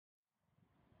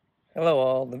Hello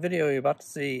all, the video you're about to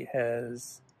see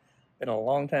has been a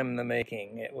long time in the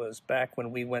making. It was back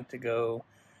when we went to go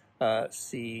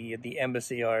see the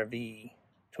Embassy RV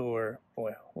tour.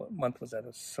 Boy, what month was that? It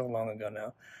was so long ago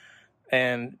now.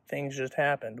 And things just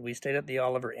happened. We stayed at the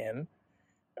Oliver Inn,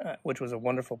 which was a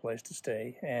wonderful place to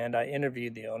stay, and I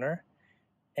interviewed the owner,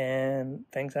 and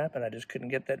things happened. I just couldn't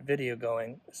get that video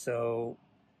going. So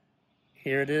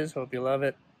here it is. Hope you love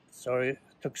it. Sorry it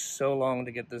took so long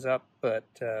to get this up, but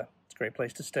it's a great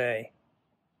place to stay.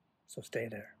 So stay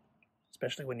there,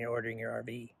 especially when you're ordering your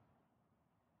RV.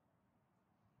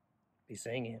 Be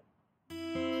seeing you.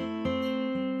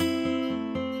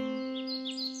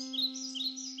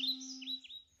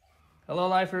 Hello,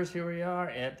 lifers. Here we are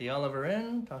at the Oliver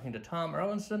Inn, talking to Tom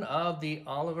Erlandson of the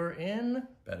Oliver Inn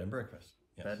Bed and breakfast.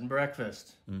 Yes. Bed and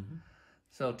breakfast. Mm-hmm.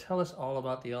 So tell us all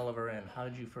about the Oliver Inn. How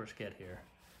did you first get here?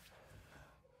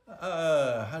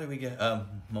 How do we get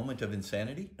moment of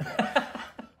insanity?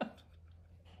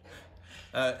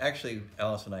 Actually,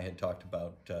 Alice and I had talked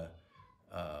about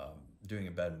doing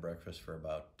a bed and breakfast for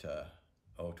about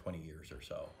 20 years or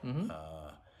so. Mm-hmm.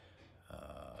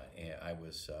 And I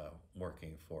was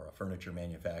working for a furniture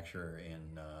manufacturer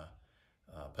in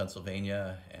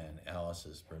Pennsylvania, and Alice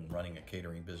has been running a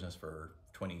catering business for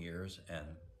 20 years, and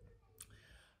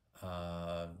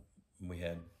we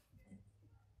had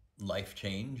life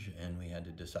change, and we had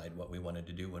to decide what we wanted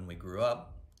to do when we grew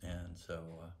up. And so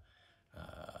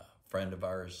a friend of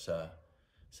ours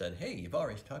said, "Hey, you've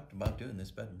always talked about doing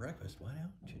this bed and breakfast. Why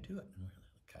don't you do it?" And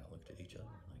we kind of looked at each other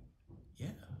and like,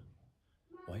 "Yeah,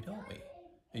 why don't we?"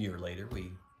 A year later,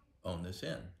 we owned this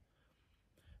inn.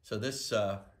 So this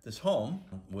home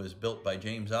was built by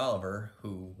James Oliver,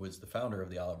 who was the founder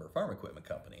of the Oliver Farm Equipment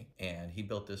Company, and he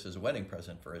built this as a wedding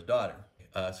present for his daughter.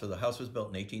 So the house was built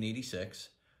in 1886.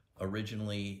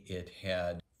 Originally, it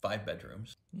had 5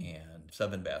 bedrooms and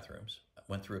 7 bathrooms.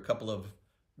 Went through a couple of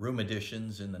room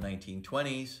additions in the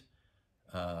 1920s.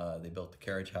 They built the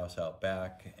carriage house out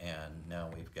back, and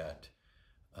now we've got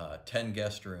 10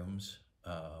 guest rooms,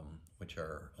 which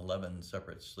are 11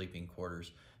 separate sleeping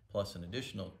quarters, plus an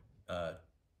additional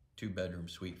 2-bedroom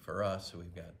suite for us. So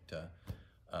we've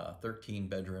got 13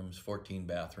 bedrooms, 14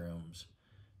 bathrooms,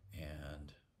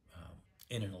 and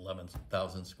in an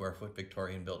 11,000 square foot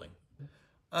Victorian building.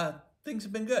 Things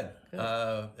have been good.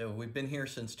 We've been here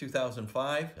since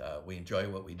 2005. We enjoy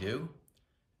what we do,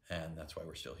 and that's why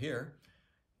we're still here.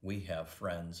 We have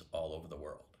friends all over the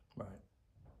world. Right.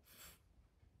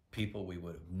 People we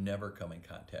would have never come in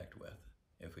contact with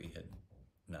if we had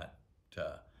not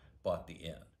bought the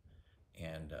inn.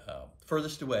 And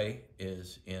furthest away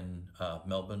is in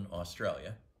Melbourne,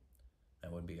 Australia.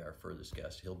 That would be our furthest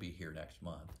guest. He'll be here next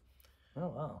month. Oh,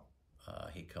 wow.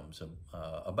 He comes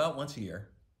about once a year.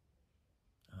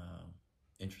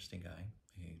 Interesting guy.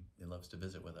 He loves to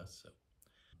visit with us. So.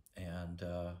 And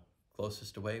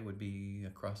closest away would be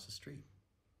across the street.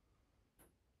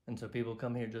 And so people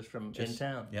come here just from in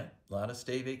town. Yeah, a lot of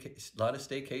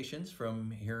staycations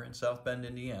from here in South Bend,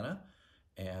 Indiana,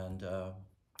 and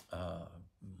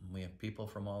we have people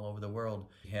from all over the world.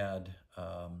 We had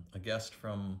a guest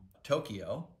from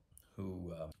Tokyo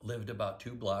who lived about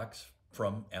 2 blocks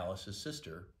from Alice's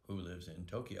sister, who lives in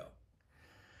Tokyo.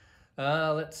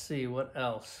 Let's see, what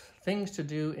else? Things to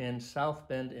do in South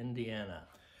Bend, Indiana.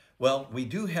 Well, we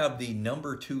do have the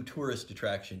number 2 tourist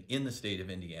attraction in the state of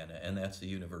Indiana, and that's the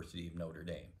University of Notre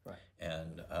Dame. Right.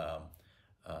 And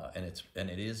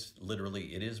it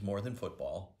is more than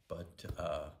football, but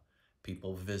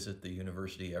people visit the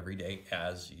university every day,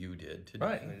 as you did today.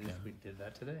 Right. We did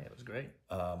that today. It was great.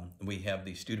 We have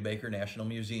the Studebaker National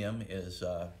Museum is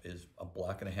a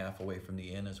block and a half away from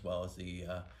the inn, as well as the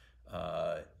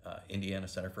Indiana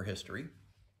Center for History.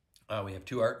 We have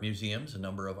 2 art museums, a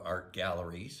number of art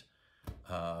galleries.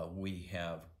 We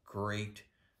have great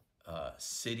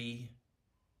city,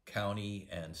 county,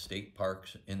 and state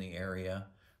parks in the area.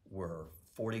 We're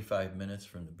 45 minutes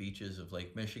from the beaches of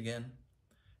Lake Michigan,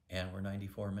 and we're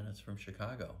 94 minutes from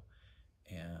Chicago.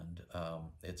 And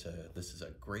this is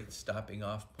a great stopping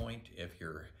off point if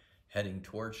you're heading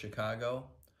toward Chicago,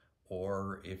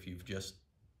 or if you've just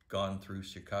gone through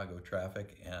Chicago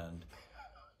traffic and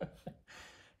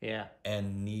yeah,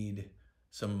 and need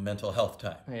some mental health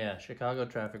time. Yeah, Chicago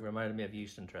traffic reminded me of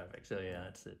Houston traffic. So yeah,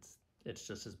 it's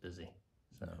just as busy.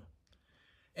 So.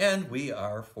 And we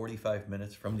are 45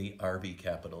 minutes from the RV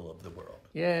capital of the world.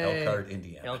 Yay. Elkhart,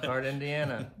 Indiana. Elkhart,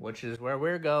 Indiana, which is where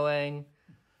we're going.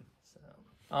 So,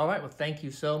 all right, well, thank you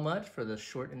so much for this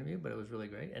short interview, but it was really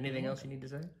great. Anything else you need to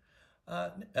say?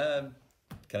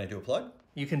 Can I do a plug?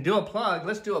 You can do a plug.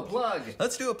 Let's do a plug.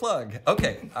 Let's do a plug.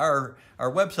 Okay, our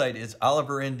website is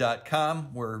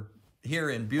oliverinn.com. We're here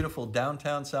in beautiful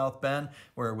downtown South Bend.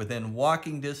 We're within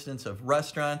walking distance of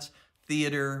restaurants,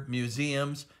 theater,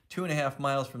 museums, 2.5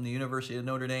 miles from the University of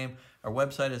Notre Dame. Our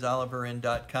website is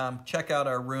oliverinn.com. Check out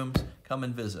our rooms. Come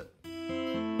and visit.